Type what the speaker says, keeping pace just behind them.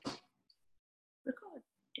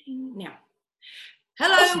Recording now.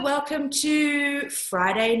 Hello, welcome to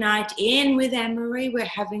Friday Night In with Anne-Marie. We're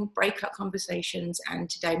having breakout conversations, and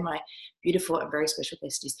today my beautiful and very special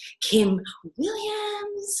guest is Kim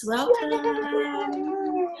Williams. Welcome.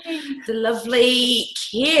 The lovely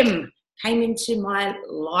Kim came into my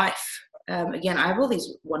life. Again, I have all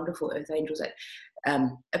these wonderful earth angels that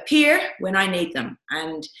appear when I need them,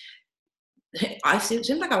 and it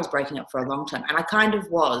seemed like I was breaking up for a long time, and I kind of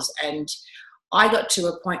was, and I got to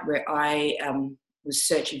a point where I was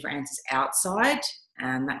searching for answers outside,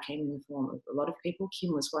 and that came in the form of a lot of people.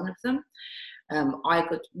 Kim was one of them. I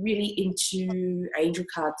got really into angel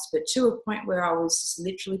cards, but to a point where I was just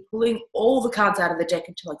literally pulling all the cards out of the deck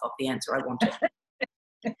until I got the answer I wanted.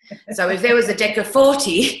 So if there was a deck of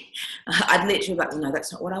 40, I'd literally be like, well, no,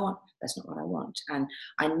 that's not what I want. That's not what I want. And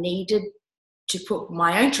I needed to put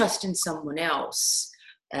my own trust in someone else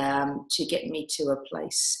to get me to a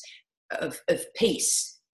place of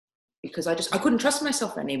peace, because I couldn't trust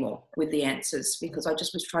myself anymore with the answers, because I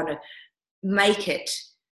just was trying to make it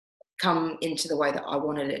come into the way that I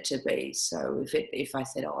wanted it to be. So if I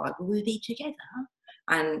said, oh, we'll be together,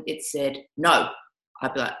 and it said no,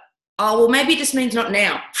 I'd be like, oh, well, maybe it just means not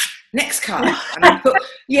now. Next card. And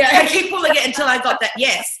I keep pulling it until I got that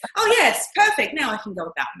yes. Oh yes, perfect. Now I can go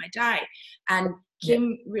about my day. And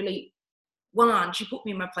Kim really, she put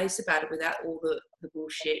me in my place about it without all the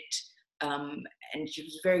bullshit. And she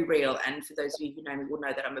was very real. And for those of you who know me will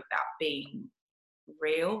know that I'm about being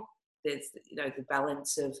real. There's, the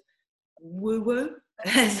balance of woo-woo,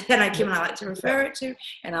 as Kim and I like to refer it to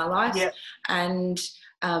in our lives, and,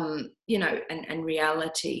 and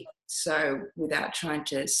reality. So without trying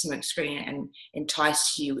to smoke screen and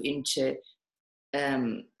entice you into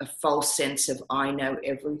a false sense of I know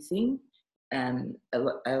everything,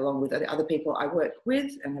 along with other people I work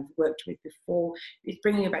with and have worked with before, it's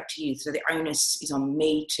bringing it back to you. So the onus is on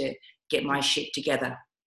me to get my shit together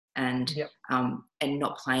and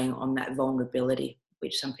not playing on that vulnerability,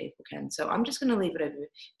 which some people can. So I'm just going to leave it over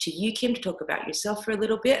to you, Kim, to talk about yourself for a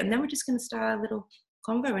little bit, and then we're just going to start a little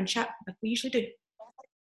convo and chat like we usually do.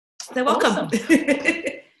 So welcome. Awesome.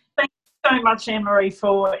 Thank you so much, Anne-Marie,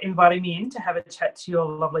 for inviting me in to have a chat to your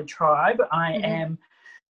lovely tribe. I am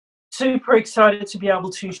super excited to be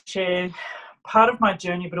able to share part of my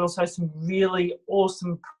journey, but also some really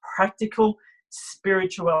awesome practical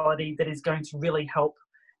spirituality that is going to really help,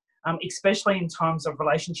 especially in times of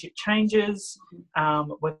relationship changes,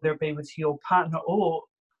 whether it be with your partner or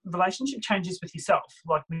relationship changes with yourself,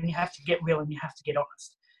 like when you have to get real and you have to get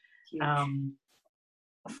honest.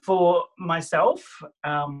 For myself,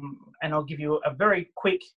 and I'll give you a very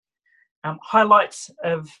quick highlights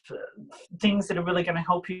of things that are really going to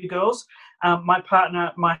help you girls. My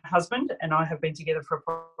partner, my husband, and I have been together for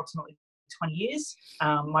approximately 20 years.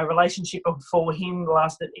 My relationship before him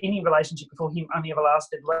only ever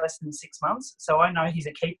lasted less than 6 months. So I know he's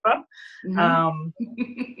a keeper.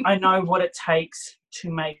 I know what it takes to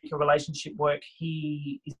make a relationship work.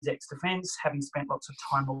 He is ex-defence, having spent lots of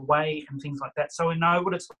time away and things like that. So I know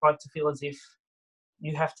what it's like to feel as if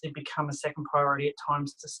you have to become a second priority at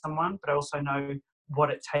times to someone, but I also know what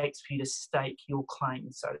it takes for you to stake your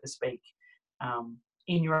claim, so to speak,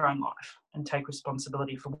 in your own life and take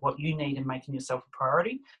responsibility for what you need and making yourself a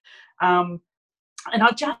priority. And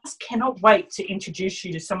I just cannot wait to introduce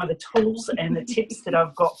you to some of the tools and the tips that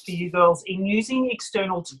I've got for you girls in using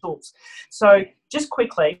external tools. So just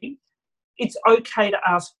quickly, it's okay to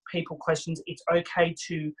ask people questions. It's okay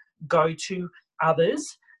to go to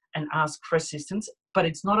others and ask for assistance, but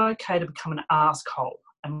it's not okay to become an asshole.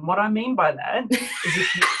 And what I mean by that is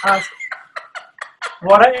if you ask...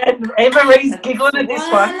 Anne-Marie's giggling at this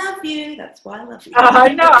one. That's why I love you. I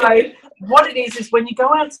know. What it is when you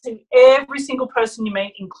go out to every single person you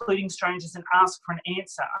meet, including strangers, and ask for an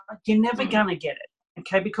answer, you're never going to get it,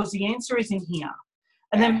 okay? Because the answer is in here.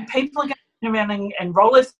 And then people are going around and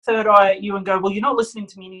roll their third eye at you and go, well, you're not listening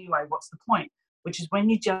to me anyway. What's the point? Which is when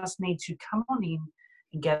you just need to come on in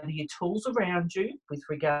and gather your tools around you with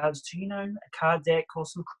regards to, a card deck or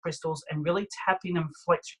some crystals, and really tap in and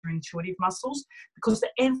flex your intuitive muscles, because the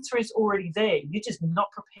answer is already there. You're just not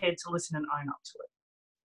prepared to listen and own up to it.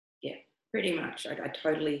 Yeah, pretty much. I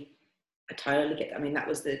totally get that. I mean, that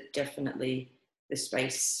was definitely the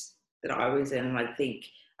space that I was in. And I think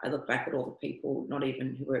I look back at all the people, not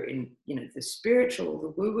even who were in, the spiritual or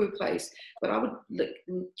the woo-woo place, but I would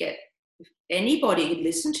get if anybody would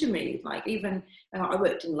listen to me, like even I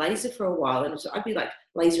worked in laser for a while, and I'd be like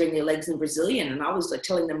lasering their legs in Brazilian, and I was like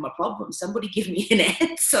telling them my problem. Somebody give me an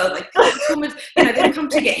answer. Like, they come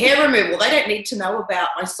to get hair removal. They don't need to know about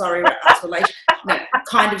my sorry relation,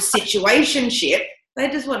 kind of situationship. They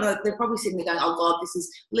just want to, they're probably sitting there going, oh God, this is,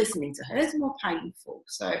 listening to her is more painful.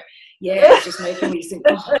 So yeah, it's just making me think,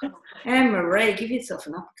 oh, Anne-Marie, give yourself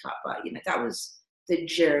an uppercut. But, you know, that was the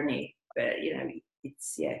journey. But, you know,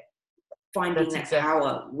 it's, finding that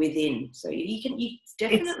power within. So it's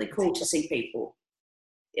definitely cool to see people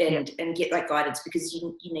and get that guidance, because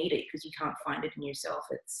you need it, because you can't find it in yourself.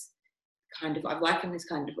 It's kind of, I liken this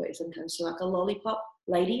kind of way sometimes to like a lollipop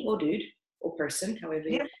lady or dude or person, however,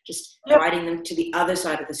 just guiding them to the other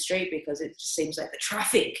side of the street, because it just seems like the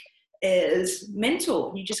traffic is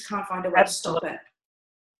mental. You just can't find a way to stop it.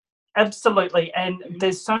 Absolutely. And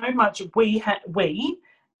there's so much we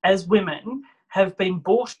as women have been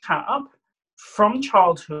brought up from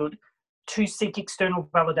childhood to seek external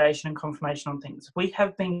validation and confirmation on things. We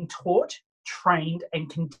have been taught, trained and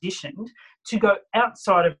conditioned to go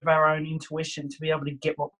outside of our own intuition to be able to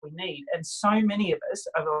get what we need. And so many of us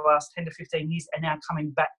over the last 10 to 15 years are now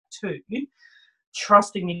coming back to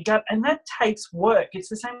trusting your gut, and that takes work. It's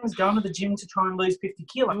the same as going to the gym to try and lose 50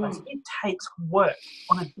 kilos. It takes work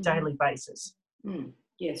on a daily basis.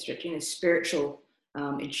 Yeah, stretching the spiritual,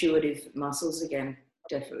 intuitive muscles again.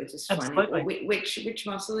 Definitely, just finding which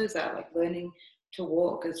muscle is that? Like learning to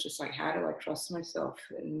walk is just like, how do I trust myself?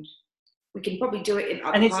 And we can probably do it in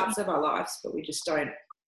other parts of our lives, but we just don't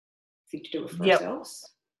think to do it for ourselves.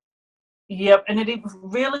 Yep, and it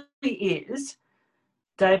really is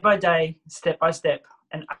day by day, step by step,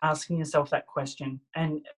 and asking yourself that question.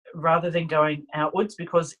 And rather than going outwards,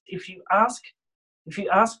 because if you ask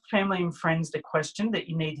family and friends the question that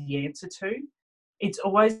you need the answer to, it's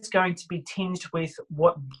always going to be tinged with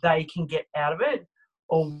what they can get out of it,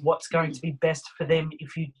 or what's going to be best for them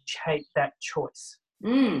if you take that choice.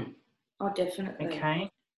 Oh, definitely.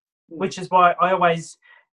 Okay. Which is why I always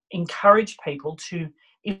encourage people to,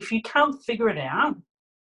 if you can't figure it out,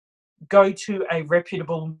 go to a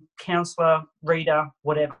reputable counsellor, reader,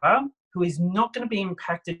 whatever, who is not going to be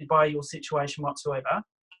impacted by your situation whatsoever.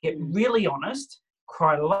 Get really honest,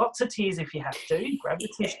 cry lots of tears if you have to, grab the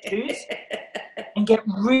tissues, and get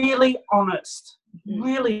really honest.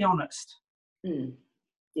 Really honest.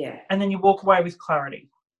 Yeah. And then you walk away with clarity.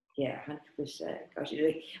 Yeah, 100%. Gosh,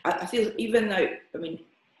 I feel, even though, I mean,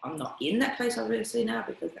 I'm not in that place obviously now,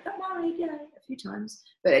 because I got married, a few times,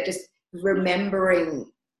 but just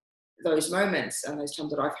remembering those moments and those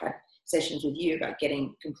times that I've had sessions with you about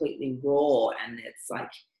getting completely raw, and it's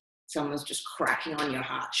like someone's just cracking on your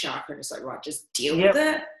heart chakra, and it's like, right, just deal with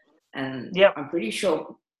it. And I'm pretty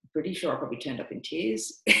sure I probably turned up in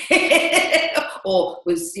tears or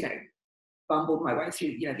was, bumbled my way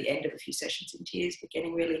through, the end of a few sessions in tears, but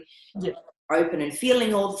getting really open and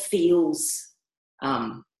feeling all the feels.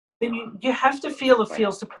 Then you have to feel the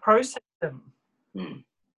feels to process them.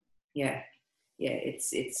 Yeah,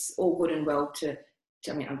 it's all good and well to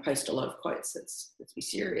I mean, I post a lot of quotes. Let's be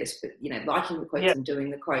serious, but liking the quotes and doing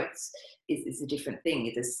the quotes is a different thing.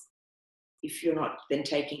 It is, if you're not then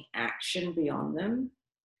taking action beyond them,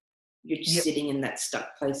 you're just sitting in that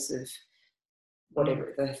stuck place of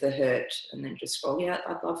whatever the hurt, and then just scroll. Yeah,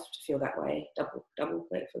 I'd love to feel that way. Double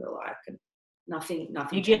click for the like, and nothing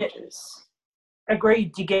changes.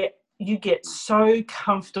 Agreed. You get so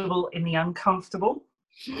comfortable in the uncomfortable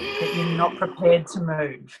that you're not prepared to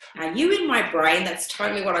move. Are you in my brain? That's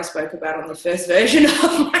totally what I spoke about on the first version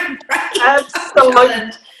of my brain.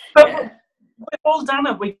 Absolutely. But we've all done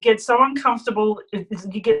it. We get so uncomfortable.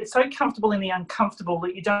 You get so comfortable in the uncomfortable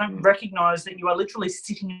that you don't recognise that you are literally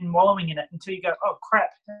sitting and wallowing in it until you go, oh, crap,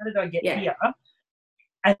 how did I get here?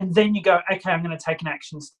 And then you go, okay, I'm going to take an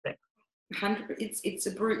action step. 100%. It's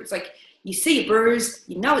a bruise. It's like you see a bruise,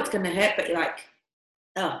 you know it's going to hurt, but you're like,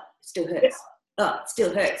 oh, it still hurts. Oh, it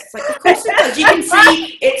still hurts. It's like, of course it does. You can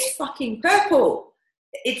see it's fucking purple.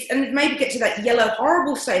 And maybe get to that yellow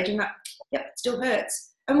horrible stage and that, it still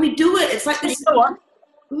hurts. And we do it. It's like this.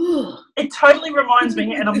 It totally reminds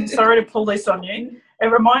me, and I'm sorry to pull this on you, it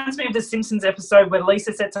reminds me of the Simpsons episode where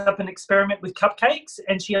Lisa sets up an experiment with cupcakes,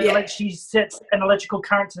 and she sets an electrical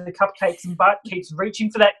current to the cupcakes, and Bart keeps reaching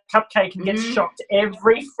for that cupcake and gets shocked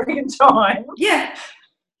every freaking time. Yeah,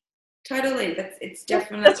 totally. It's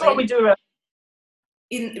definitely. That's what we do.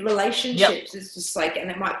 In relationships, it's just like, and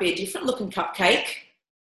it might be a different looking cupcake.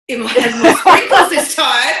 It might have more sprinkles this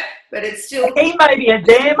time, but it's still. He may be a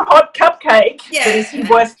damn hot cupcake, but is he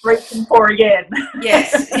worth reaching for again?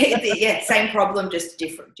 Yes, same problem, just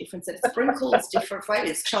different set of sprinkles, different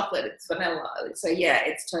flavors, chocolate, it's vanilla. So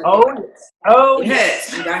it's totally. It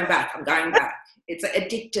hurts. I'm going back. It's like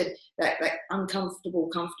addicted. That uncomfortable,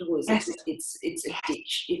 comfortable is it's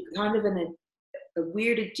addiction. It's kind of a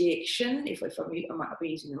weird addiction. If I might not be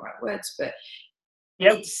using the right words, but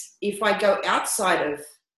it's, if I go outside of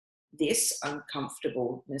this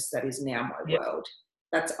uncomfortableness that is now my Yep. world.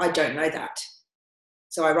 I don't know that.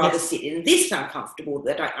 So I rather sit in this uncomfortable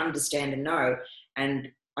that I understand and know,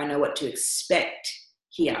 and I know what to expect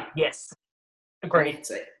here. Yes. Agreed.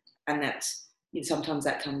 And that's, sometimes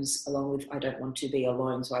that comes along with, I don't want to be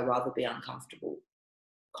alone, so I rather be uncomfortable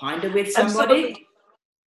kind of with somebody.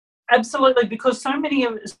 Absolutely, because so many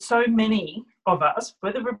of us,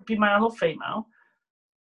 whether it be male or female,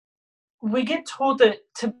 we get taught that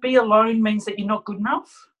to be alone means that you're not good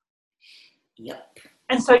enough. Yep.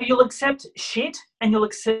 And so you'll accept shit and you'll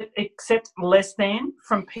accept less than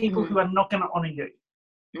from people who are not going to honour you.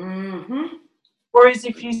 Mm-hmm. Whereas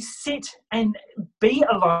if you sit and be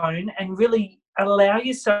alone and really allow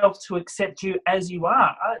yourself to accept you as you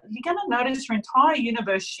are, you're going to notice your entire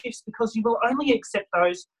universe shifts, because you will only accept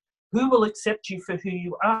those who will accept you for who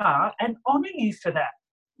you are and honour you for that.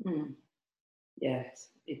 Yes,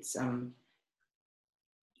 it's I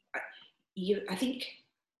think,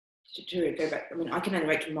 to go back, I mean, I can only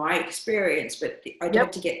relate to my experience, but I'd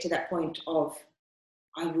like to get to that point of,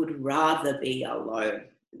 I would rather be alone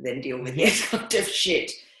than deal with this kind of shit.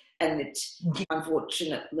 And it's not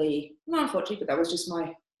unfortunately, but that was just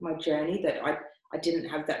my journey, that I didn't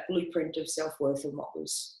have that blueprint of self-worth and what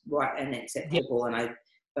was right and acceptable.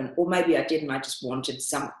 Or maybe I did, and I just wanted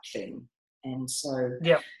something. And so,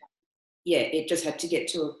 it just had to get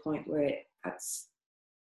to a point where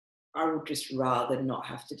I would just rather not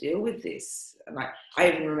have to deal with this. And I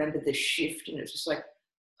even remember the shift, and it's just like,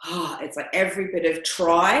 it's like every bit of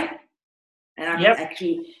try. And I can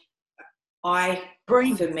actually,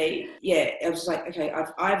 for me, I was like, okay,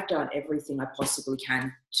 I've done everything I possibly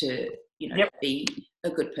can to, be a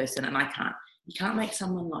good person, and you can't make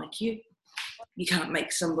someone like you. You can't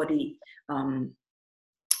make somebody,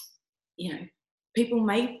 people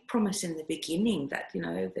may promise in the beginning that,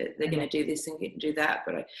 that they're going to do this and do that.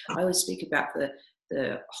 But I always speak about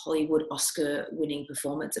the Hollywood Oscar winning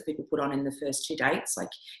performance that people put on in the first 2 dates. Like,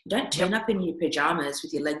 you don't turn up in your pajamas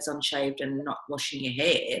with your legs unshaved and not washing your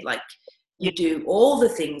hair. Like, you do all the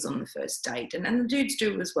things on the first date, and the dudes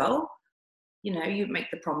do as well. You make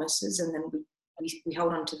the promises, and then we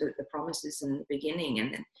hold on to the promises in the beginning,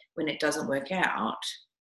 and then when it doesn't work out,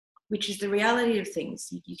 which is the reality of things,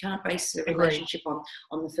 you can't base a relationship on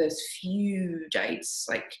the first few dates.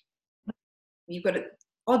 Like, you've got to,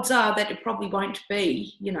 odds are that it probably won't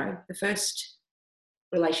be, the first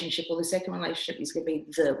relationship or the second relationship is going to be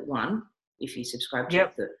the one. If you subscribe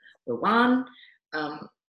to the one,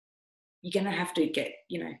 you're going to have to get,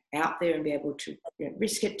 out there and be able to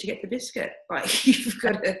risk it to get the biscuit. Like, you've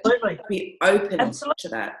got to be open to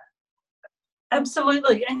that.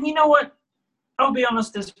 Absolutely. And you know what? I'll be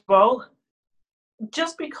honest as well.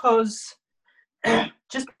 Just because, as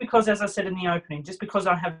I said in the opening, just because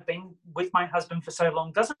I have been with my husband for so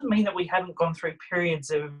long doesn't mean that we haven't gone through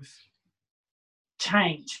periods of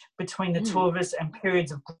change between the two of us, and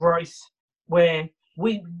periods of growth where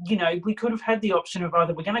we could have had the option of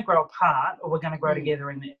either we're going to grow apart or we're going to grow together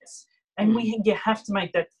in this. And you have to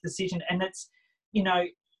make that decision. And it's,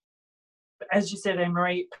 as you said,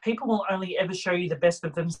 Anne-Marie, people will only ever show you the best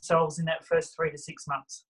of themselves in that first 3 to 6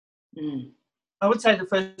 months. I would say the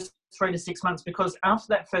first 3 to 6 months, because after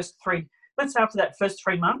that first 3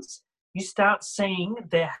 months, you start seeing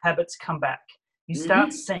their habits come back. You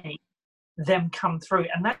start seeing them come through.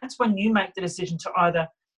 And that's when you make the decision to either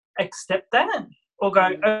accept that or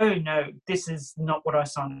go, oh no, this is not what I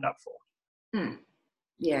signed up for.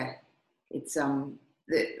 Yeah. It's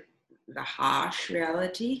the harsh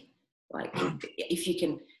reality. Like, if you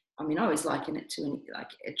can, I always liken it to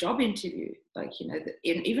a job interview. Like,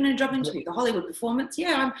 even in a job interview, the Hollywood performance,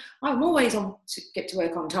 I'm always on to get to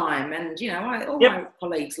work on time, and all my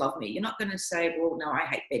colleagues love me. You're not going to say, well, no, I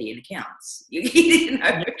hate Betty in accounts.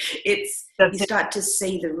 It's you start to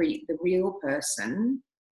see the real person,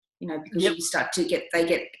 because you start to they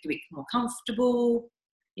get a bit more comfortable.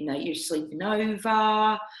 You're sleeping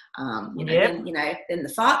over, then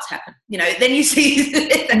the farts happen, then you see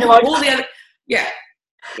all the other,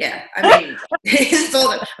 it's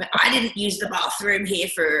all I didn't use the bathroom here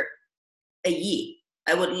for a year.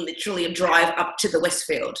 I would literally drive up to the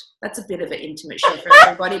Westfield. That's a bit of an intimate share for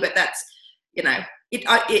everybody, but that's,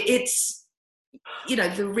 it's,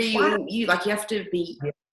 the real you, like, you have to be,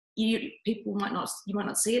 you might not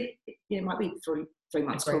see it. It might be 3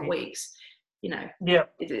 months, 12 weeks.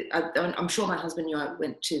 I'm sure my husband knew I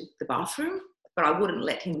went to the bathroom, but I wouldn't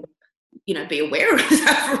let him, be aware of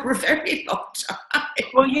that for a very long time.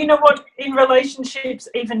 Well, you know what? In relationships,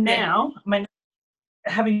 even now,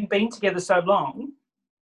 having been together so long,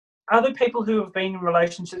 other people who have been in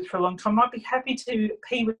relationships for a long time might be happy to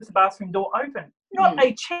pee with the bathroom door open. Not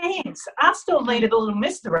a chance. I still needed a little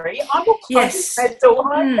mystery. I will close Yes. that's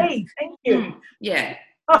all I need. Thank you. Yeah.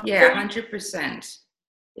 Oh, Yeah, 100%.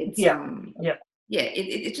 It's yeah.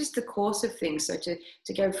 it's just the course of things. So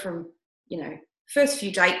to go from, first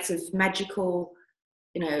few dates of magical,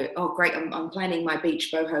 oh great, I'm planning my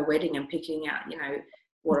beach boho wedding and picking out,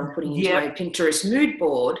 what I'm putting into my Pinterest mood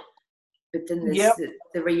board. But then there's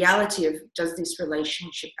the reality of, does this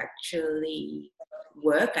relationship actually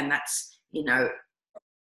work? And that's,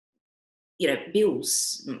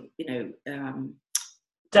 bills,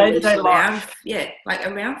 day-to-day life. Like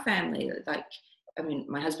around family. Like, I mean,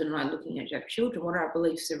 my husband and I are looking at children. What are our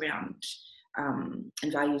beliefs around and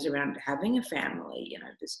values around having a family?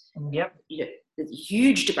 There's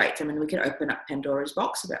huge debates. I mean, we could open up Pandora's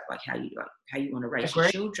box about like how you want to raise your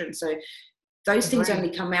children. So those things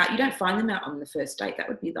only come out. You don't find them out on the first date. That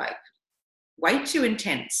would be like way too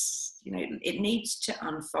intense. It needs to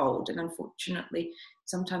unfold, and unfortunately,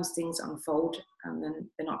 sometimes things unfold and then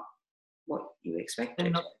they're not what you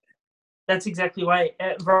expected. That's exactly right.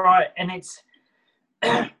 And it's,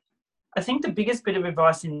 I think the biggest bit of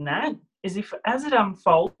advice in that is, if as it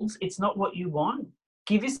unfolds, it's not what you want,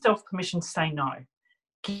 give yourself permission to say no.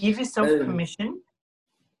 Give yourself permission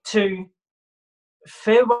to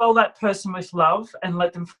farewell that person with love and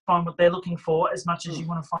let them find what they're looking for as much as you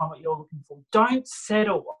want to find what you're looking for. Don't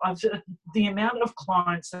settle. The amount of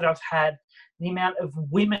clients that I've had, the amount of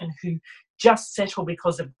women who just settle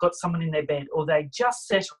because they've got someone in their bed, or they just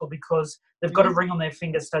settle because they've got a ring on their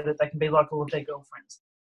finger so that they can be like all of their girlfriends.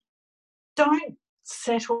 Don't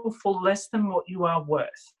settle for less than what you are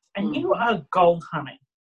worth. And you are gold, honey.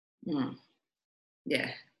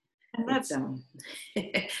 Yeah. And that's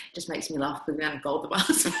it just makes me laugh with the amount of gold the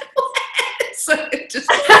bars. So it just,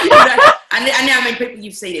 and now I mean, people,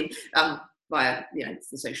 you've seen him via it's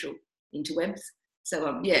the social interwebs.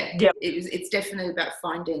 So it's definitely about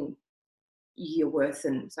finding your worth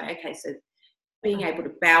and say, okay, so being able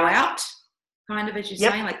to bow out, kind of, as you're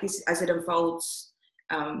saying, like this as it unfolds.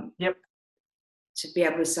 To be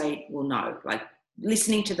able to say, well, no, like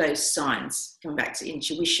listening to those signs, come back to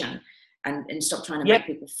intuition, and stop trying to make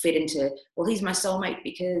people fit into, well, he's my soulmate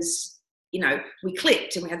because we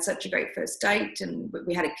clicked and we had such a great first date and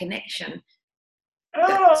we had a connection.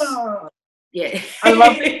 Yeah. I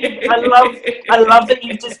love that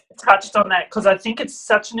you've just touched on that, because I think it's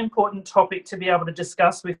such an important topic to be able to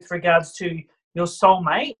discuss with regards to your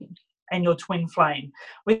soulmate and your twin flame.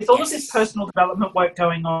 With all of this personal development work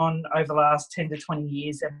going on over the last 10 to 20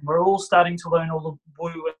 years, and we're all starting to learn all the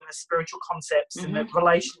woo and the spiritual concepts and the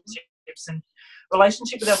relationships and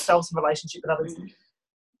relationship with ourselves and relationship with others.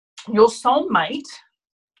 Your soulmate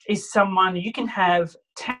is someone, you can have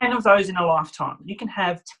 10 of those in a lifetime. You can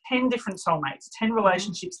have 10 different soulmates, 10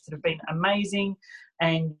 relationships that have been amazing,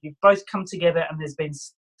 and you've both come together and there's been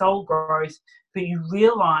soul growth, but you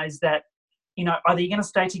realise that, either you're going to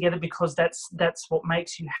stay together because that's what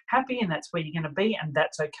makes you happy and that's where you're going to be, and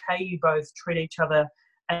that's okay. You both treat each other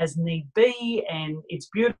as need be, and it's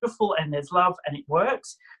beautiful, and there's love, and it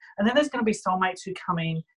works. And then there's going to be soulmates who come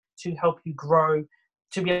in to help you grow,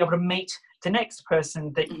 to be able to meet the next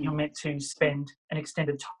person that you're meant to spend an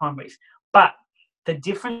extended time with. But the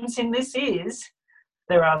difference in this is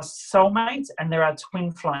there are soulmates and there are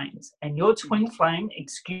twin flames. And your twin flame,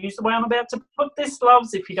 excuse the way I'm about to put this,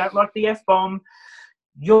 loves, if you don't like the F-bomb,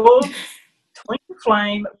 your twin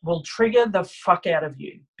flame will trigger the fuck out of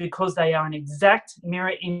you, because they are an exact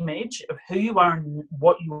mirror image of who you are and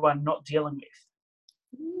what you are not dealing with.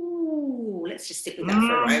 Ooh, let's just stick with that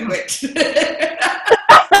for a moment.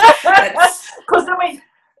 Because then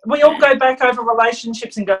we all go back over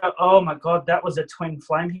relationships and go, oh my God, that was a twin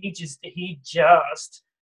flame. He just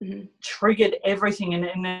triggered everything.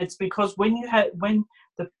 And it's because when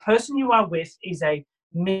the person you are with is a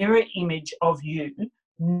mirror image of you,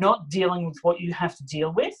 not dealing with what you have to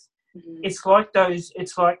deal with, it's like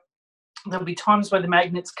there'll be times where the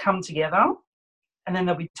magnets come together, and then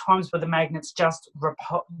there'll be times where the magnets just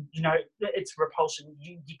it's repulsion.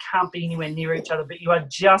 You can't be anywhere near each other, but you are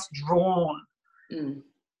just drawn.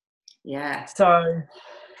 Yeah. So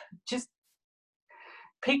just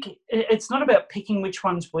pick. It's not about picking which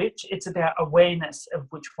one's which. It's about awareness of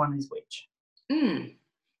which one is which.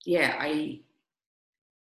 Yeah, I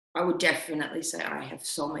would definitely say I have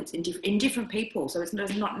soulmates in different people. So it's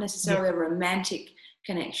not necessarily a romantic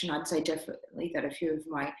connection. I'd say definitely that a few of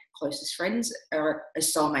my closest friends are a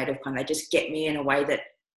soulmate of kind. They just get me in a way that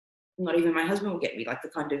not even my husband will get me, like the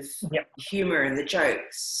kind of humor and the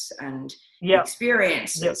jokes and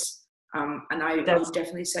experiences. And I would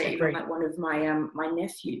definitely say even like one of my my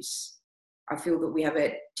nephews, I feel that we have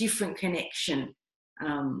a different connection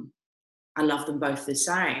I love them both the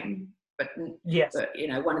same, but Yes. you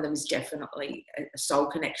know, one of them is definitely a soul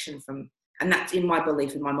connection from, and that's in my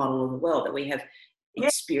belief, in my model of the world, that we have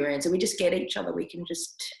experience and we just get each other. We can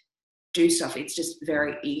just do stuff. It's just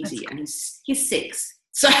very easy. And he's 6,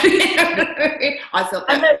 so I felt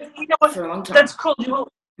that, you know what, for a long time. That's cool.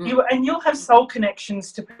 You'll have soul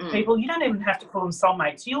connections to people. You don't even have to call them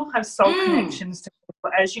soulmates. You'll have soul connections to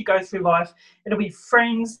people as you go through life. It'll be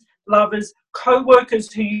friends, lovers,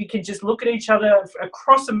 co-workers who you can just look at each other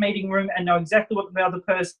across a meeting room and know exactly what the other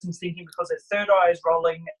person's thinking because their third eye is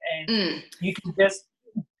rolling, and you can just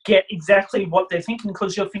get exactly what they're thinking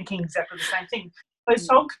because you're thinking exactly the same thing. Those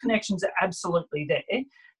soul connections are absolutely there,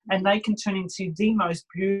 and they can turn into the most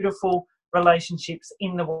beautiful relationships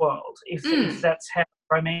in the world. If that's how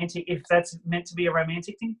romantic, if that's meant to be a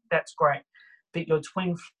romantic thing, that's great. But your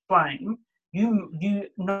twin flame, you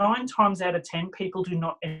 9 times out of 10 people do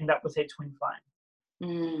not end up with their twin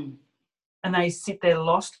flame, and they sit there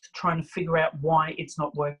lost trying to figure out why it's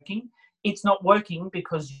not working. It's not working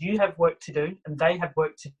because you have work to do and they have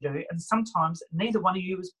work to do, and sometimes neither one of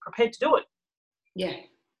you is prepared to do it. Yeah,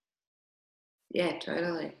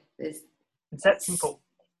 totally. It's that simple.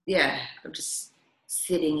 Yeah, I'm just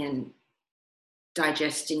sitting and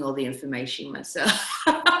digesting all the information myself.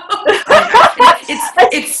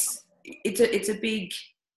 It's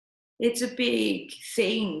a big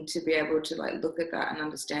thing to be able to like look at that and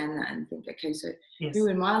understand that and think, okay, so who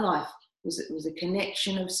in my life was a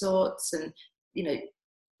connection of sorts, and you know,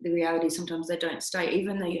 the reality is sometimes they don't stay,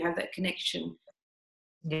 even though you have that connection.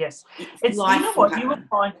 It's you know what you will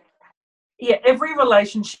find. Yeah, every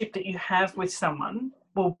relationship that you have with someone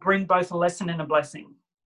will bring both a lesson and a blessing.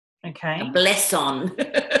 Okay, a bless on.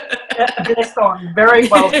 A bless on, very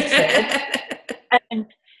well said. And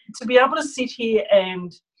to be able to sit here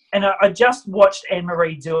and I just watched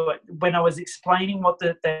Anne-Marie do it when I was explaining what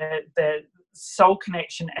the soul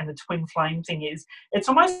connection and the twin flame thing is. It's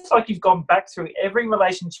almost like you've gone back through every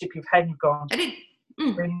relationship you've had and you've gone,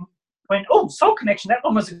 when soul connection, that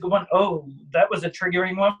one was a good one. Oh, that was a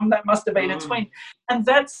triggering one. That must have been a twin. And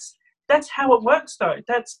that's how it works though.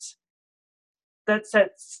 That's that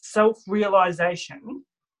self-realization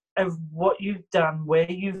of what you've done,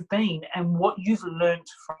 where you've been, and what you've learnt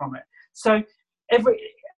from it. So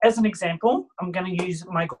as an example, I'm going to use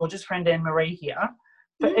my gorgeous friend Anne-Marie here.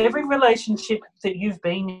 For every relationship that you've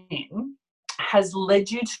been in has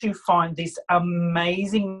led you to find this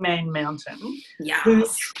amazing man mountain. Who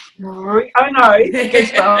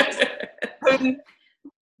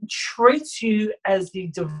treats you as the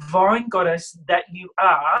divine goddess that you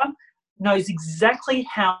are, knows exactly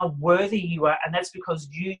how worthy you are, and that's because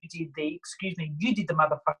you did the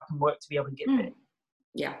motherfucking work to be able to get there.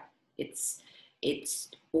 Yeah, it's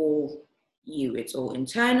all you. It's all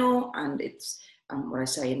internal, and it's what I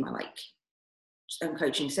say in my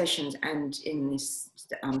coaching sessions and in this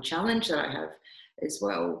challenge that I have as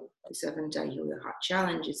well, the 7-day Heal Your Heart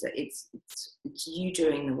challenge, is that it's you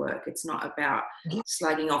doing the work. It's not about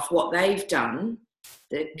slagging off what they've done.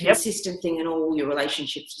 The consistent thing in all your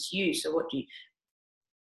relationships is you. So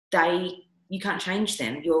you can't change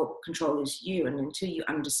them. Your control is you. And until you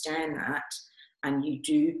understand that and you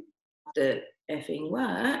do the effing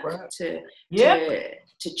work to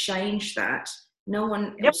change that, no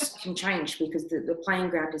one else can change, because the playing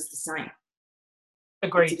ground is the same.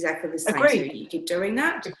 Agreed. It's exactly the same. Agreed. So you keep doing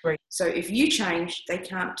that. Agreed. So if you change, they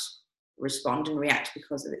can't respond and react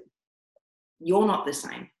because of it. You're not the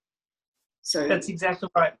same. So that's exactly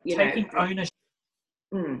right. Taking ownership.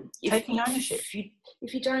 Taking ownership.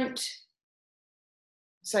 If you don't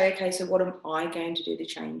say, okay, so what am I going to do to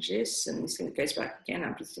change this? And this goes back again.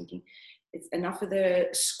 I'm just thinking, it's enough of the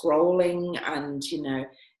scrolling, and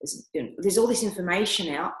there's all this information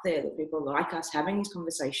out there that people like us having these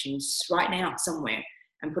conversations right now somewhere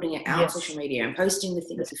and putting it out on social media and posting the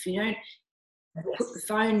things. If you don't put the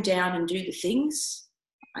phone down and do the things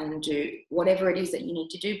and do whatever it is that you need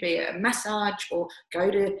to do, be it a massage or go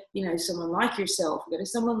to someone like yourself, go to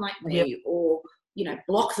someone like me, or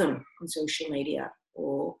block them on social media,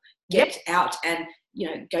 or get out and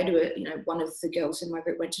go to one of the girls in my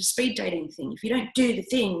group went to a speed dating thing. If you don't do the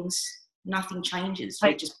things, nothing changes.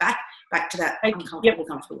 You're just back to that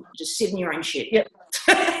comfortable. Just sit in your own shit. You've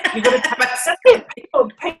got to that's it.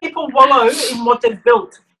 People wallow in what they've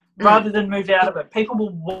built rather than move out of it. People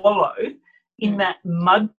will wallow in that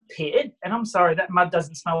mud pit, and I'm sorry, that mud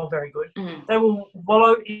doesn't smell very good. They will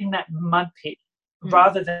wallow in that mud pit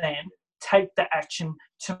rather than take the action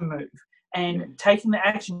to move. And taking the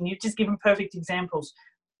action, you've just given perfect examples.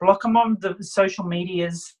 Block them on the social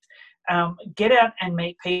medias. Get out and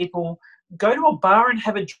meet people. go to a bar and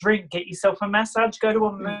have a drink, get yourself a massage, go to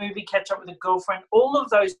a movie, catch up with a girlfriend. All of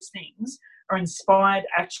those things are inspired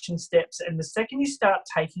action steps. And the second you start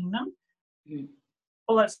taking them,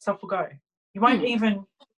 all that stuff will go. You won't even,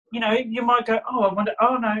 you might go, oh, I wonder,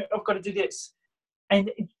 oh, no, I've got to do this. And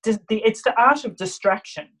it's the art of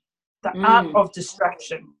distraction, art of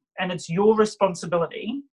distraction. And it's your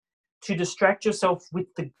responsibility to distract yourself with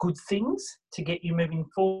the good things to get you moving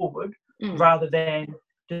forward rather than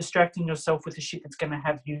distracting yourself with the shit that's going to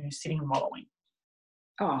have you sitting and wallowing.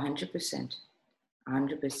 Oh, 100%.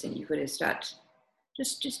 100%. You've got to start,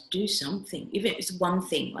 just do something. Even if it's one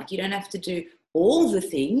thing, like you don't have to do all the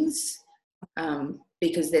things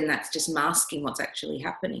because then that's just masking what's actually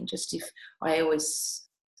happening. Just if I always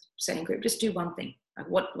say in group, just do one thing. Like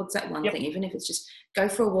what's that one thing? Even if it's just go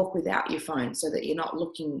for a walk without your phone so that you're not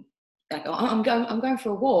looking like, oh, I'm going for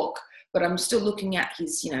a walk, but I'm still looking at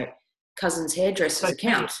his, cousin's hairdresser's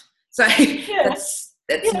account. So that's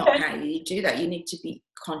not how you do that. You need to be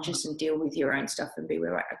conscious and deal with your own stuff and be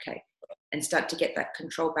like, okay, and start to get that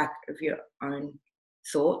control back of your own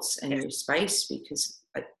thoughts and your space, because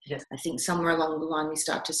I think somewhere along the line we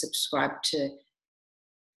start to subscribe to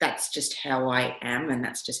that's just how I am and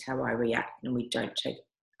that's just how I react, and we don't take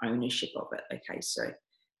ownership of it. Okay, so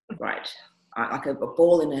right. Like a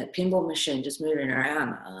ball in a pinball machine just moving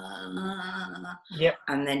around.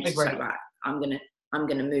 And then just like, right, I'm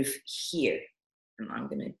gonna move here and I'm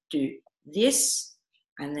gonna do this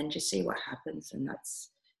and then just see what happens. And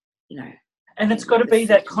that's, and it's got to be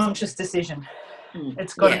that conscious decision.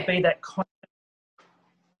 It's got to be that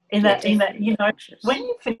in that when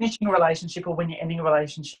you're finishing a relationship or when you're ending a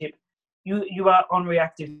relationship, you are on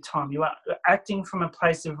reactive time. You are acting from a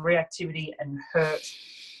place of reactivity and hurt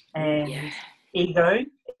and ego.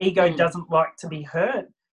 Ego doesn't like to be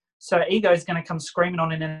hurt. So ego is going to come screaming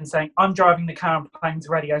on in and saying, I'm driving the car and playing the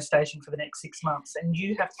radio station for the next 6 months. And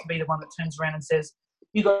you have to be the one that turns around and says,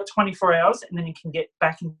 you've got 24 hours and then you can get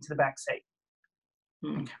back into the back seat.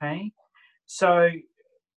 Okay? So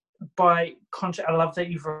I love that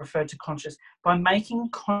you've referred to conscious. By making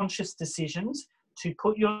conscious decisions to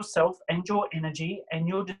put yourself and your energy and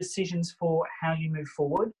your decisions for how you move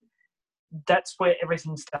forward, that's where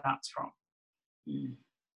everything starts from.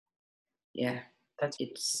 Yeah. That's where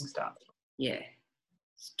everything starts. Yeah.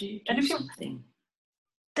 Do something.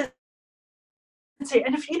 That's it.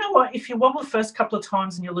 And if you know what, if you wobble the first couple of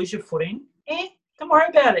times and you lose your footing, don't worry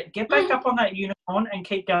about it. Get back up on that unicorn and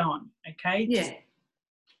keep going. Okay? Yeah.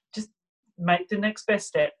 Just make the next best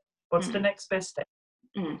step. What's the next best step?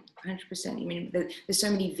 100%. I mean, there's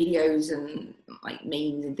so many videos and like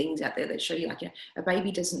memes and things out there that show you like a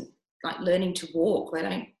baby doesn't like learning to walk. They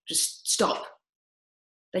don't just stop.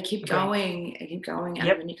 They keep going and keep going. And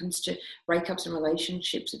when it comes to breakups and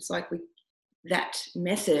relationships, it's like that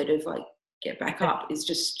method of like get back up is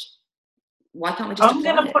just, why can't we just apply it?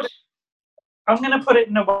 I'm going to put it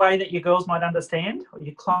in a way that your girls might understand or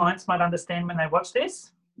your clients might understand when they watch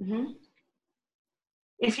this.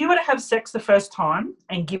 If you were to have sex the first time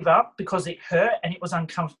and give up because it hurt and it was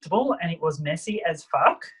uncomfortable and it was messy as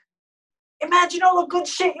fuck, imagine all the good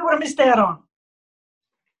shit you would have missed out on.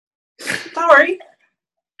 Sorry.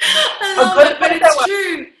 I love it, but it's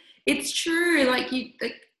true. It's true. Like who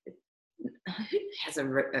has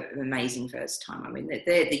an amazing first time? I mean,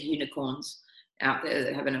 they're the unicorns out there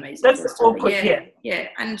that have an amazing first time. Yeah.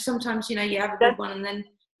 And sometimes, you have a good one and then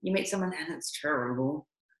you meet someone and it's terrible.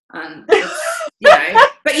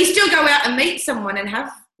 But you still go out and meet someone and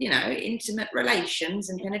have, intimate relations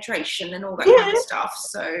and penetration and all that kind of stuff.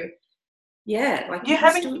 So, like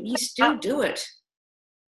you still do it.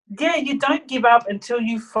 Yeah, you don't give up until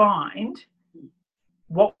you find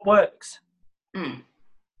what works.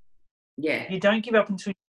 Yeah. You don't give up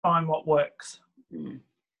until you find what works. 100%.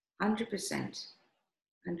 100%.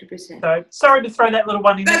 So, sorry to throw that little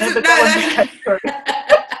one in there, but that one's true.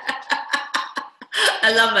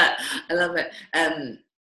 I love it.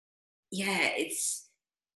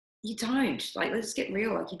 You don't, like, let's get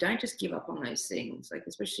real. Like, you don't just give up on those things. Like,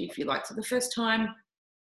 especially if you like, so the first time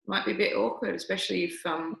might be a bit awkward, especially if,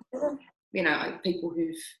 like people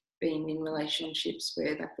who've been in relationships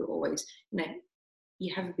where they could always,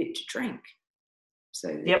 you have a bit to drink. So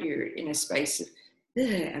that you're in a space of,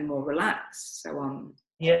 and more relaxed. So,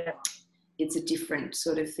 it's a different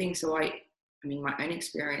sort of thing. So my own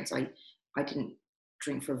experience, I didn't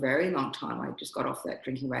drink for a very long time. I just got off that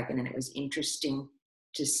drinking wagon, and it was interesting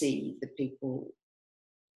to see the people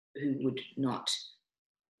who would not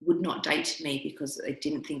date me because they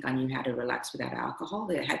didn't think I knew how to relax without alcohol.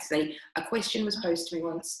 A question was posed to me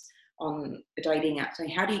once on a dating app saying,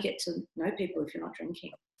 how do you get to know people if you're not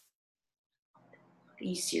drinking? are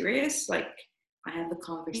you serious? Like, I have a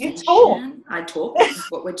You talk. conversation. I talk. This is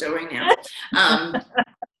what we're doing now.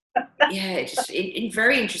 Yeah, just in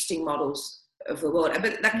very interesting models of the world.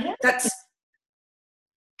 But that's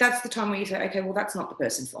the time where you say, okay, well, that's not the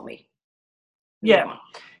person for me. Yeah.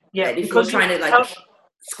 But if you're trying to like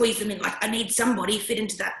squeeze them in, like, I need somebody fit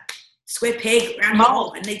into that square peg round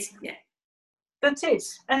hole. I need, That's it.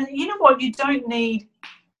 And you know what? You don't need.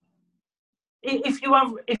 If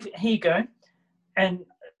here you go, and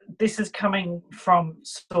this is coming from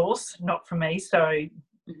source, not from me. So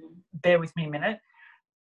bear with me a minute.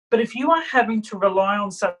 But if you are having to rely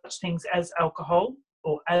on such things as alcohol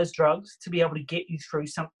or as drugs to be able to get you through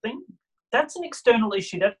something, that's an external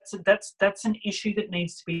issue. That's an issue that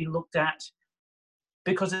needs to be looked at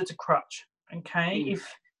because it's a crutch. Okay.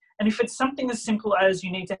 If it's something as simple as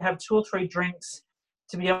you need to have 2 or 3 drinks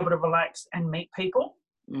to be able to relax and meet people,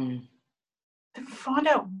 then find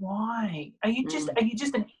out why. Are you just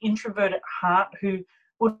an introvert at heart who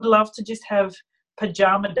would love to just have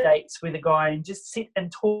pajama dates with a guy and just sit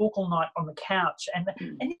and talk all night on the couch? And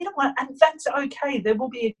you know what? And that's okay. There will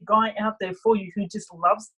be a guy out there for you who just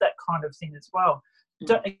loves that kind of thing as well.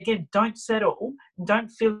 Don't settle. Don't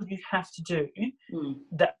feel you have to do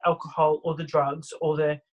the alcohol or the drugs or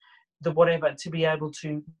the whatever to be able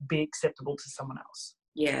to be acceptable to someone else.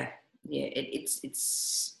 Yeah.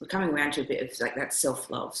 It's we're coming around to a bit of like that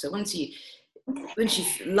self-love. So once you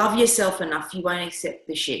love yourself enough, you won't accept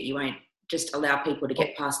the shit. You won't just allow people to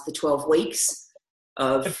get past the 12 weeks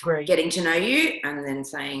of getting to know you and then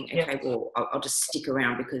saying, okay, well, I'll just stick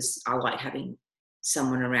around because I like having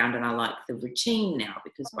someone around and I like the routine now,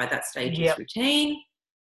 because by that stage it's routine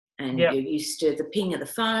and you're used to the ping of the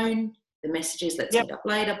phone, the messages, let's meet up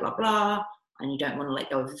later, blah, blah, and you don't want to let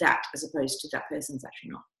go of that, as opposed to that person's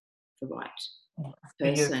actually not the right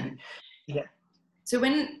person. Yeah. So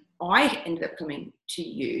when I ended up coming to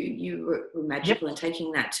you, you were magical in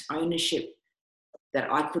taking that ownership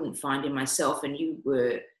that I couldn't find in myself, and you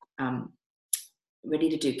were ready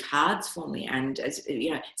to do cards for me. And as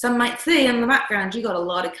you know, some might see in the background, you got a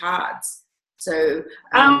lot of cards. So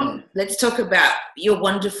let's talk about your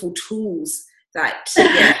wonderful tools. I'm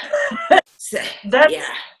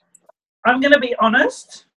going to be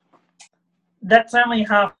honest. That's only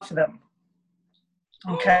half of them.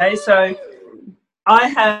 Okay, so I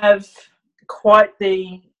have quite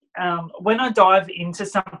the. When I dive into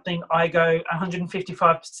something, I go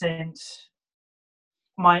 155%.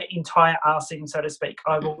 My entire arse in, so to speak.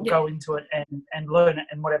 I will go into it and learn it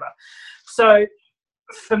and whatever. So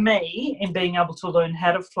for me, in being able to learn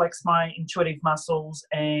how to flex my intuitive muscles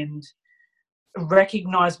and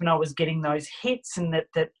recognize when I was getting those hits and that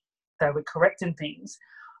they were correct and things,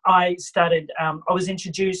 I started, I was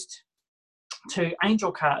introduced to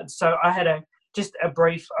angel cards. So I had just a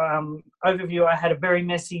brief overview. I had a very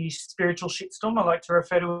messy spiritual shitstorm. I like to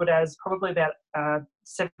refer to it as probably about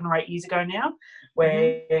 7 or 8 years ago now,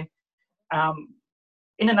 where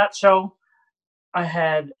in a nutshell, I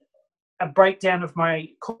had a breakdown of my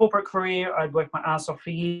corporate career. I'd worked my ass off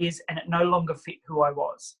for years and it no longer fit who I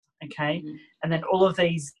was, okay? And then all of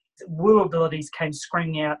these woo abilities came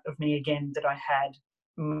screaming out of me again that I had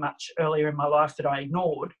much earlier in my life that I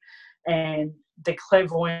ignored. And the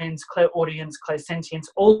clairvoyance, clairaudience, clairsentience,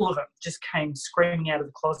 all of it just came screaming out of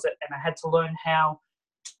the closet, and I had to learn how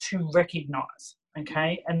to recognize,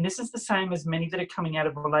 okay? And this is the same as many that are coming out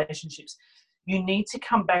of relationships. You need to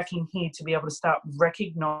come back in here to be able to start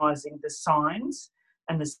recognizing the signs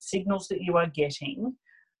and the signals that you are getting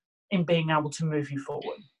in being able to move you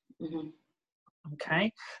forward.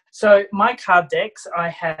 Okay? So my card decks, I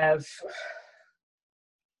have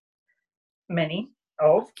many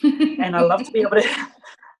of, and I love to be able to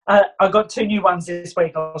I got 2 new ones this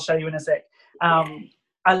week. I'll show you in a sec.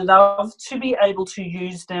 I love to be able to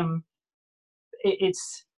use them.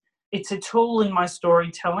 It's a tool in my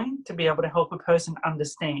storytelling to be able to help a person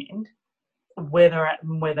understand where they're at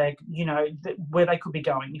and where they, where they could be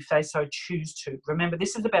going if they so choose to. Remember,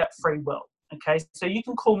 this is about free will. Okay, so you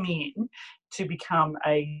can call me in to become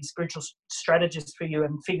a spiritual strategist for you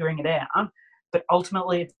and figuring it out, but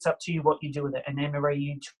ultimately it's up to you what you do with it. And Anne-Marie,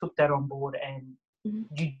 you took that on board and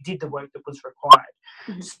you did the work that was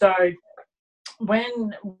required. So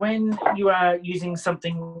when you are using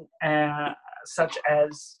something such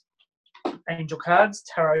as angel cards,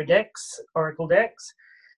 tarot decks, oracle decks,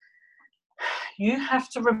 you have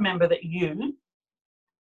to remember that you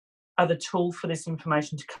are the tool for this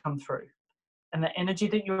information to come through. And the energy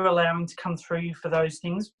that you're allowing to come through you for those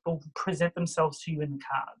things will present themselves to you in the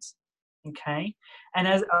cards. Okay? And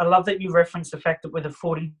as I love that you referenced the fact that with a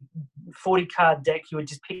 40 card deck, you would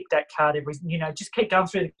just pick that card just keep going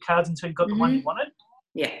through the cards until you got the one you wanted.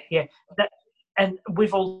 Yeah. Yeah. And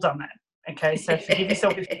we've all done that. Okay, so forgive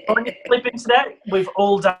yourself if you slip into that. We've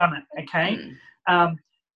all done it. Okay,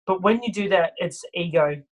 but when you do that, it's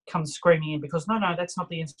ego comes screaming in because no, that's not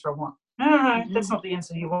the answer I want. No, that's not the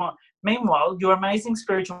answer you want. Meanwhile, your amazing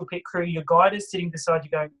spiritual pit crew, your guide is sitting beside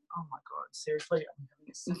you, going, "Oh my God, seriously, I'm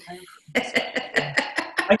having a second.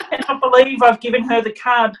 I cannot believe I've given her the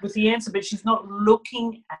card with the answer, but she's not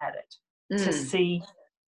looking at it to see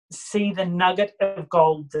the nugget of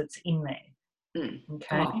gold that's in there."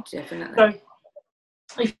 Okay, oh, definitely.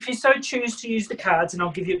 So if you so choose to use the cards, and I'll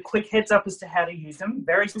give you a quick heads up as to how to use them,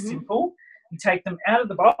 very simple. You take them out of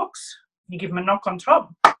the box, you give them a knock on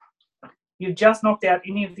top, you've just knocked out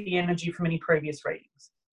any of the energy from any previous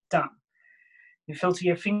readings. Done. You filter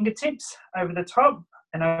your fingertips over the top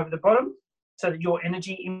and over the bottom so that your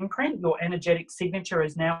energy imprint, your energetic signature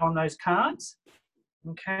is now on those cards.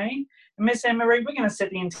 Okay, and Miss Anne-Marie, we're going to set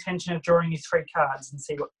the intention of drawing you 3 cards and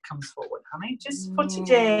see what comes forward, honey, just for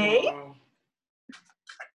today.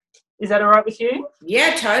 Is that all right with you?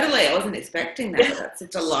 Yeah, totally. I wasn't expecting that. That's a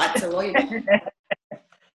delight to leave.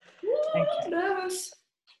 Okay.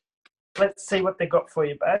 Let's see what they got for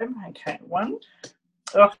you, babe. Okay, 1,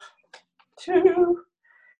 2. Okay,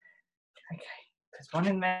 there's 1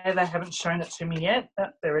 in there. They haven't shown it to me yet.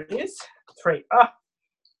 There it is. 3.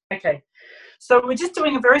 Okay. So we're just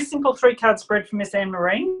doing a very simple 3-card spread for Miss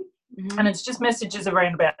Anne-Marie, and it's just messages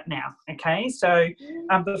around about now. Okay, so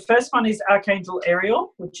the first one is Archangel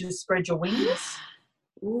Ariel, which is spread your wings.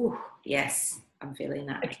 Ooh, yes, I'm feeling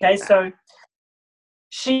that. Okay, so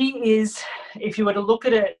she is, if you were to look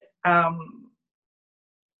at it,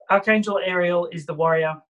 Archangel Ariel is the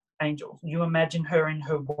warrior angel. You imagine her in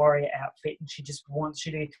her warrior outfit, and she just wants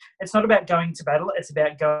you to, it's not about going to battle, it's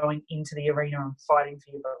about going into the arena and fighting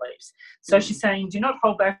for your beliefs. So she's saying, do not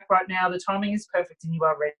hold back right now. The timing is perfect and you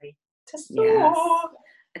are ready to soar. Yes,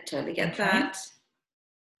 I totally get that.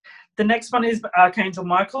 The next one is Archangel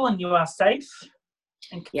Michael, and you are safe.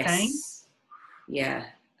 Okay. Yes. Yeah,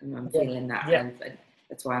 I'm feeling that. Yeah. And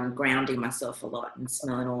that's why I'm grounding myself a lot and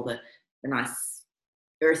smelling all the nice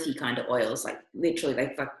earthy kind of oils. Like literally,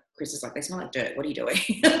 Chris is like, they smell like dirt. What are you doing?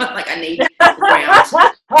 Like, I need the ground.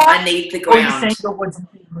 I need the ground.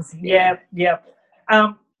 Yeah.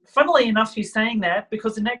 Funnily enough, you're saying that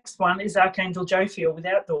because the next one is Archangel Jophiel with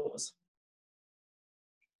outdoors.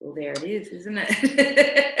 Well, there it is, isn't it?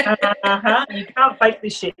 You can't fake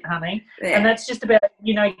this shit, honey. Yeah. And that's just about,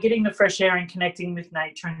 getting the fresh air and connecting with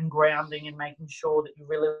nature and grounding and making sure that you're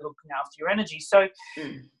really looking after your energy. So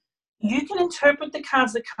you can interpret the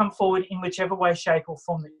cards that come forward in whichever way, shape or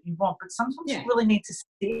form that you want, but sometimes you really need to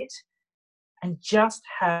sit and just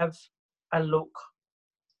have a look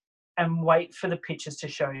and wait for the pictures to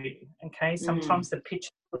show you, okay? Sometimes the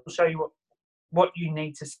pictures will show you what you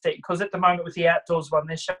need to see, because at the moment with the outdoors one,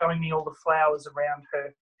 they're showing me all the flowers around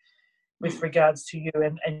her with regards to you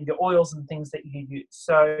and your oils and things that you use.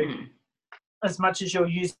 So as much as you're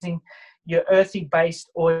using your earthy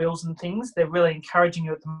based oils and things, they're really encouraging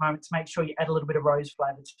you at the moment to make sure you add a little bit of rose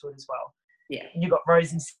flavour to it as well. Yeah. You've got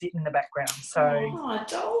Rosie sitting in the background. So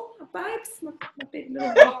babes, my big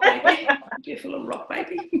little rock baby. Beautiful little rock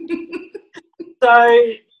baby.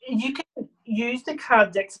 So you can use the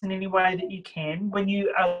card decks in any way that you can. When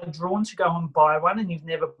you are drawn to go and buy one and you've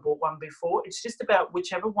never bought one before, it's just about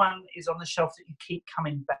whichever one is on the shelf that you keep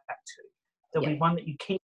coming back to. There'll be one that you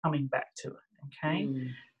keep coming back to, okay?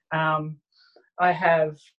 I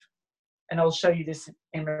have, and I'll show you this,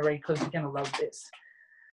 Anne-Marie, because you're going to love this.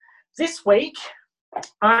 This week,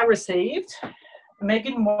 I received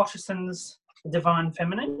Megan Watterson's Divine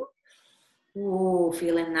Feminine. Oh,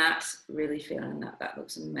 feeling that. Really feeling that. That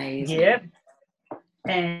looks amazing. Yeah.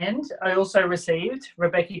 And I also received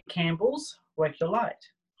Rebecca Campbell's Work Your Light.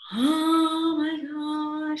 Oh, my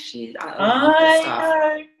gosh. I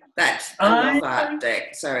love that stuff. I love that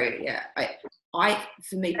deck. So, yeah. I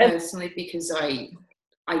for me personally, because I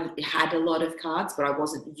had a lot of cards, but I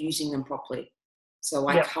wasn't using them properly. So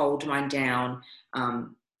I culled mine down.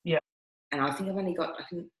 And I think I've only got,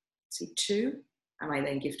 2. And I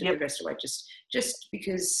then gifted the rest away just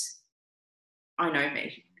because I know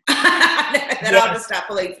me. That I'll just start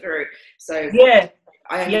pulling through. So I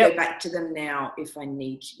only go back to them now if I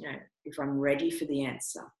need, if I'm ready for the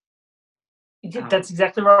answer. That's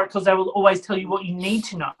exactly right, because they will always tell you what you need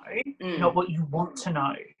to know, not what you want to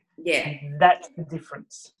know. Yeah. And that's the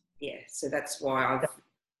difference. Yeah, so that's why I've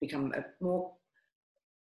become a more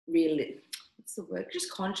really, what's the word?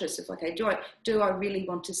 Just conscious of, okay, do I really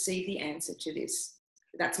want to see the answer to this?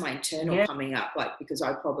 That's my internal coming up, because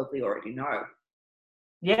I probably already know.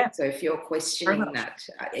 Yeah. So if you're questioning that,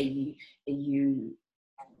 are you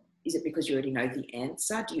is it because you already know the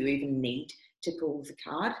answer? Do you even need to pull the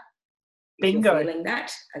card if Bingo. you're feeling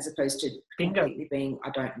that, as opposed to Bingo. completely being, I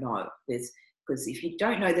don't know? Because if you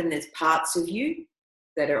don't know, then there's parts of you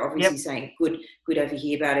that are obviously saying good over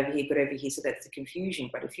here, bad over here, good over here. So that's the confusion.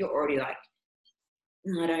 But if you're already like,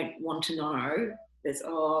 I don't want to know, there's,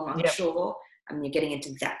 I'm unsure, and you're getting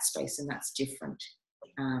into that space, and that's different.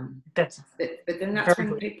 But then that's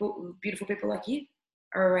when beautiful people like you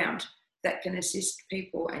are around that can assist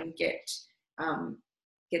people and get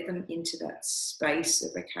them into that space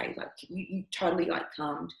of, okay, like you totally like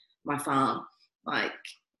calmed my farm. Like,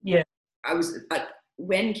 I was like,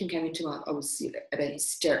 when Kim came into my, I was at a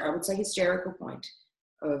hysterical point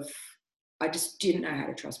of, I just didn't know how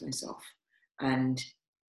to trust myself. And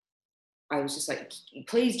I was just like,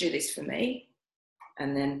 please do this for me.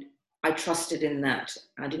 And then I trusted in that.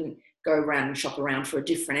 I didn't go around and shop around for a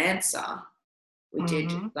different answer. We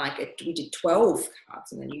did 12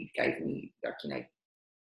 cards, and then you gave me, like, you know,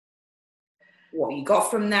 what you got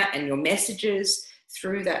from that and your messages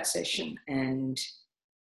through that session. And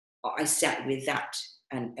I sat with that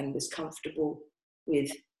and was comfortable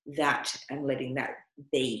with that and letting that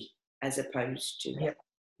be, as opposed to,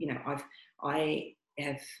 you know, I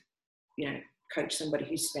have, you know, coached somebody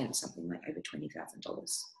who spent something like over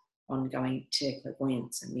 $20,000 on going to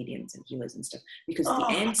clairvoyants and mediums and healers and stuff, because the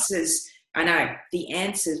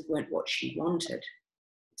answers weren't what she wanted.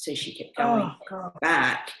 So she kept going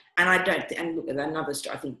back. And I don't, and look at another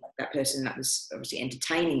story, I think that person that was obviously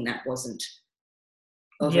entertaining that wasn't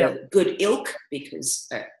of a good ilk, because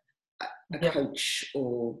a coach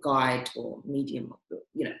or guide or medium,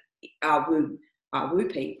 you know, our woo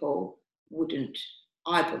people wouldn't,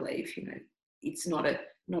 I believe, you know, it's not a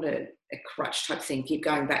crutch type thing. Keep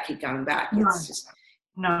going back. It's just,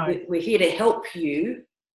 we're here to help you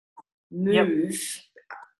move,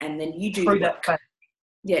 and then you do the work.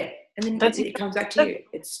 And then it comes back to you.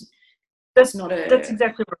 That's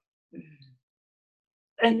exactly right.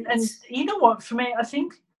 And you know what? For me, I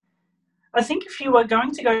think if you are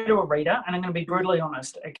going to go to a reader, and I'm going to be brutally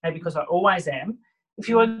honest, okay, because I always am. If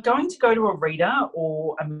you are going to go to a reader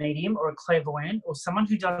or a medium or a clairvoyant or someone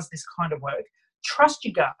who does this kind of work, trust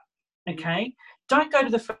your gut, okay? Don't go to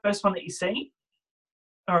the first one that you see,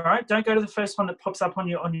 all right? Don't go to the first one that pops up on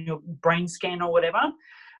your brain scan or whatever.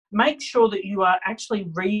 Make sure that you are actually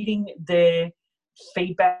reading their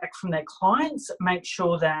feedback from their clients. Make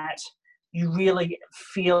sure that you really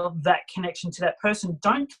feel that connection to that person.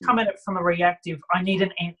 Don't come at it from a reactive, I need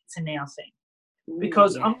an answer now thing.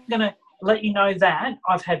 Because I'm going to let you know that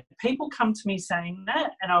I've had people come to me saying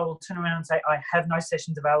that, and I will turn around and say, I have no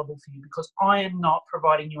sessions available for you because I am not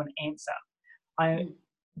providing you an answer.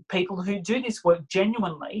 People who do this work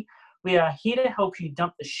genuinely, we are here to help you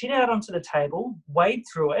dump the shit out onto the table, wade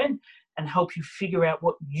through it, and help you figure out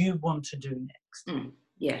what you want to do next.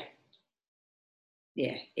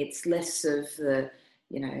 It's less of the,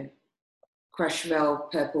 you know, crush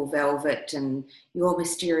purple velvet and your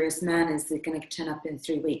mysterious man is going to turn up in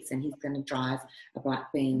 3 weeks and he's going to drive a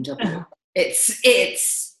black BMW.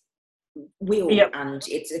 It's will, and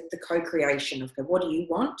it's the co-creation of what do you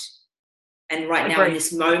want, and right now in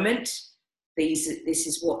this moment, this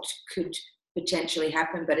is what could potentially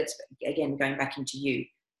happen. But it's again going back into you.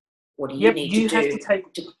 What do you need to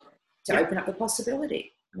do to open up the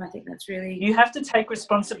possibility? And I think that's really... You have to take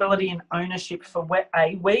responsibility and ownership for where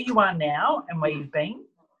you are now and where you've been.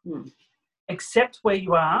 Accept where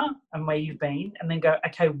you are and where you've been, and then go,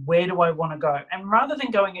 okay, where do I want to go? And rather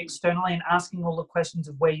than going externally and asking all the questions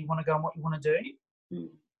of where you want to go and what you want to do,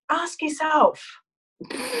 ask yourself.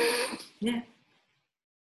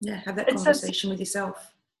 Have that conversation with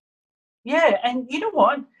yourself. And you know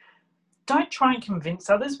what? Don't try and convince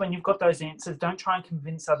others when you've got those answers. Don't try and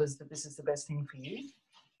convince others that this is the best thing for you.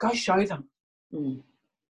 Go show them.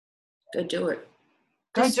 Go do it.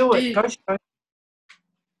 Go show them.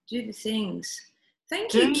 Do the things.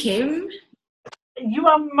 Thank you, Kim. You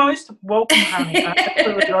are most welcome, honey. I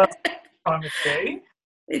absolutely love time with you.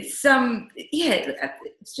 It's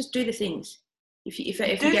it's just do the things. If you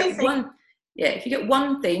get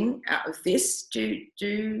one thing out of this,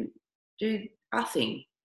 do our thing,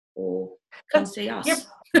 or come see us.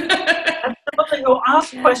 Absolutely, or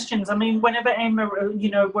ask questions. I mean, whenever Emma,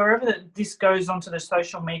 wherever this goes onto the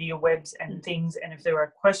social media webs and things, and if there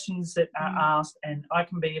are questions that are asked and I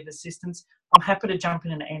can be of assistance, I'm happy to jump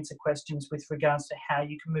in and answer questions with regards to how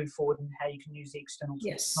you can move forward and how you can use the external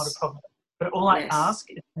tools. It's not a problem. But all I ask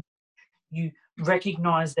is that you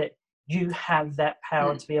recognise that you have that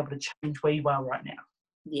power to be able to change where you are right now.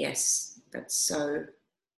 Yes, that's so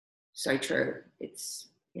true. It's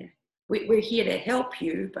we're here to help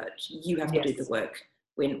you, but you have to do the work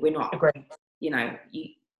We're not, Agreed.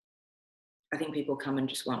 I think people come and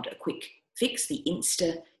just want a quick fix, the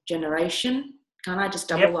Insta generation. Can't I just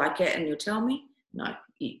double like it and you'll tell me? No,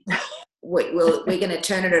 we're going to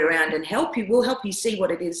turn it around and help you. We'll help you see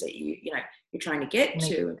what it is that you're trying to get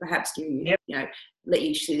to, and perhaps give you, let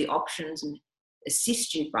you see the options and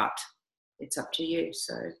assist you, but it's up to you.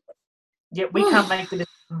 So we can't make the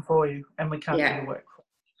decision for you, and we can't do the work for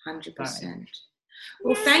you. 100%.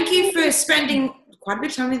 Well, thank you for spending quite a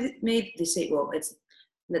bit of time with me this week. Well,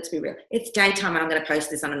 let's be real. It's daytime, and I'm going to post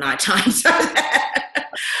this on a nighttime. So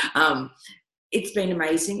it's been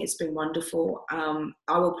amazing. It's been wonderful.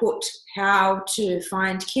 I will put how to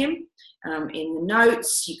find Kim in the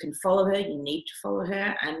notes. You can follow her. You need to follow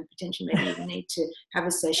her, and potentially maybe you need to have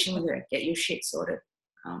a session with her. Get your shit sorted.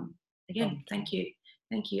 Again, thank you.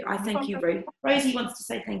 Thank you. I thank you, Rosie. Rosie wants to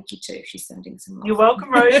say thank you too. She's sending some love. You're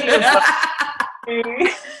welcome, Rosie.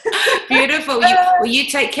 Beautiful. Well, you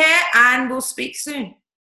take care, and we'll speak soon.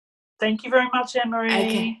 Thank you very much, Anne-Marie.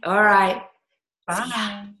 Okay. All right.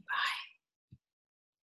 Bye.